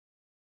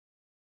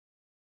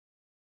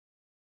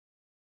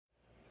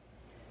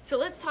So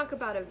let's talk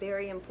about a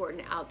very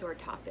important outdoor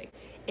topic,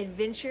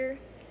 adventure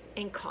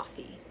and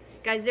coffee.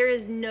 Guys, there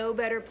is no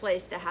better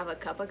place to have a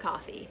cup of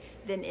coffee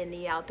than in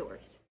the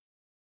outdoors.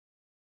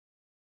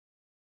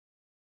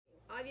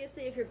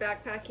 Obviously, if you're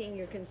backpacking,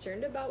 you're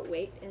concerned about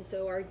weight, and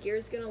so our gear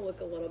is going to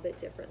look a little bit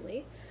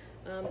differently.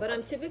 But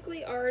I'm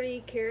typically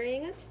already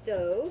carrying a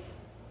stove,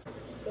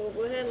 so we'll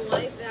go ahead and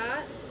light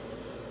that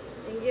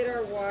and get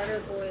our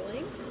water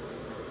boiling.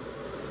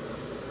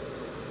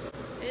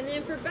 And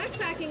then for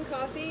backpacking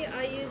coffee,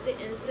 I use the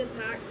instant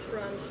packs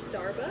from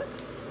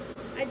Starbucks.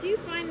 I do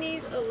find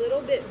these a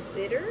little bit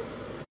bitter.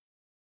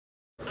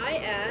 I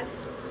add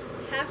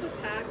half a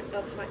pack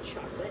of hot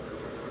chocolate.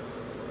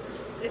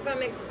 If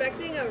I'm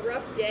expecting a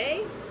rough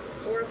day,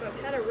 or if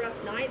I've had a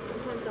rough night,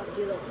 sometimes I'll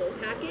do the whole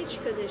package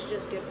because it's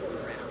just good for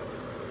morale.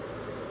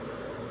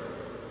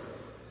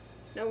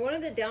 Now, one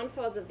of the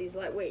downfalls of these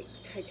lightweight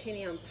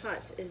titanium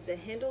pots is the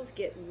handles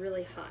get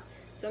really hot.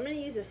 So I'm going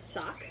to use a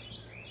sock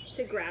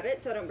to grab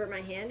it so I don't burn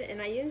my hand,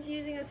 and I use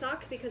using a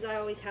sock because I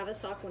always have a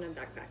sock when I'm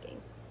backpacking.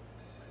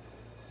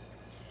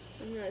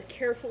 I'm going to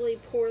carefully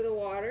pour the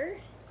water.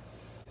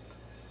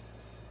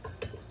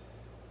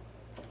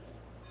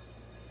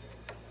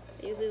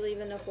 I usually leave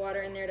enough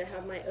water in there to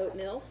have my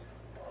oatmeal.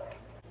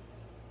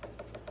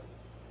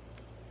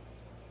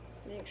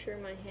 Make sure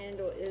my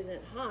handle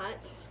isn't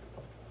hot.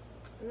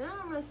 And then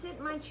I'm going to sit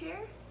in my chair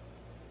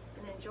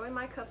and enjoy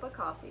my cup of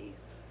coffee.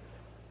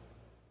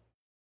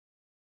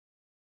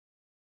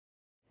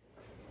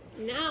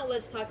 Now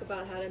let's talk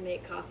about how to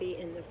make coffee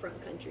in the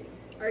front country.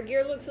 Our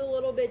gear looks a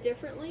little bit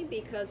differently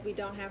because we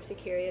don't have to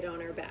carry it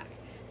on our back.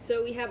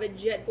 So we have a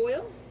jet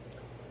boil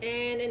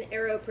and an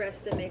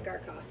AeroPress to make our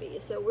coffee.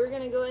 So we're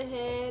going to go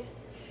ahead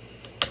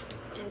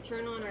and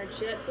turn on our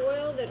jet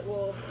boil that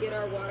will get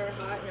our water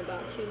hot in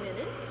about 2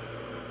 minutes.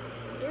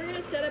 And we're going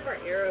to set up our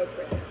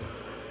AeroPress.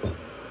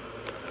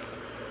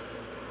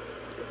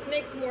 This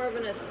makes more of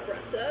an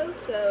espresso,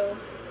 so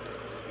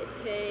it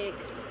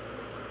takes,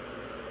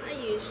 I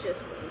use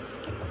just 1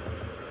 scoop.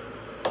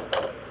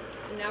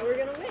 And now we're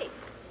going to wait.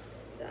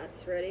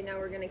 That's ready. Now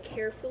we're going to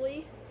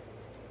carefully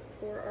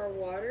pour our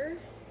water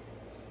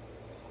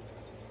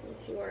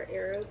into our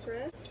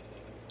AeroPress.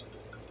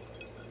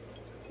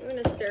 We're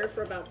going to stir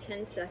for about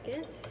 10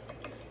 seconds.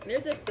 And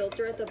there's a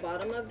filter at the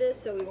bottom of this,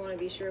 so we want to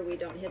be sure we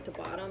don't hit the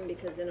bottom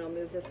because then it'll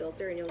move the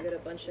filter and you'll get a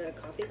bunch of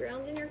coffee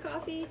grounds in your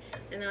coffee,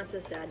 and that's a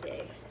sad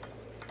day.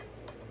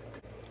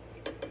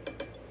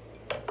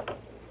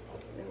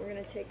 Then we're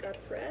going to take our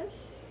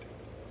press.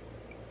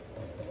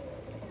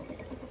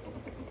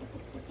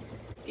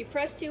 If you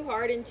press too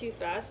hard and too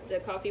fast, the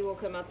coffee will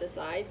come out the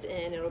sides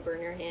and it'll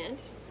burn your hand.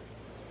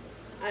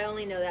 I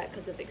only know that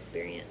because of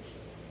experience.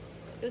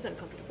 It was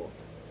uncomfortable.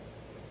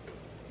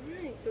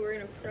 Alright, so we're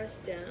going to press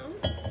down.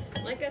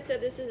 Like I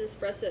said, this is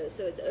espresso,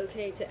 so it's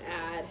okay to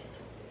add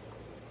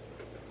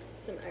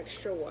some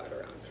extra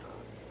water on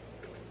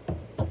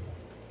top.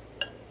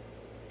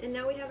 And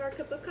now we have our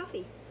cup of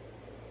coffee.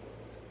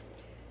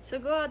 So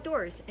go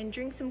outdoors and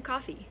drink some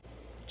coffee.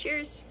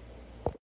 Cheers!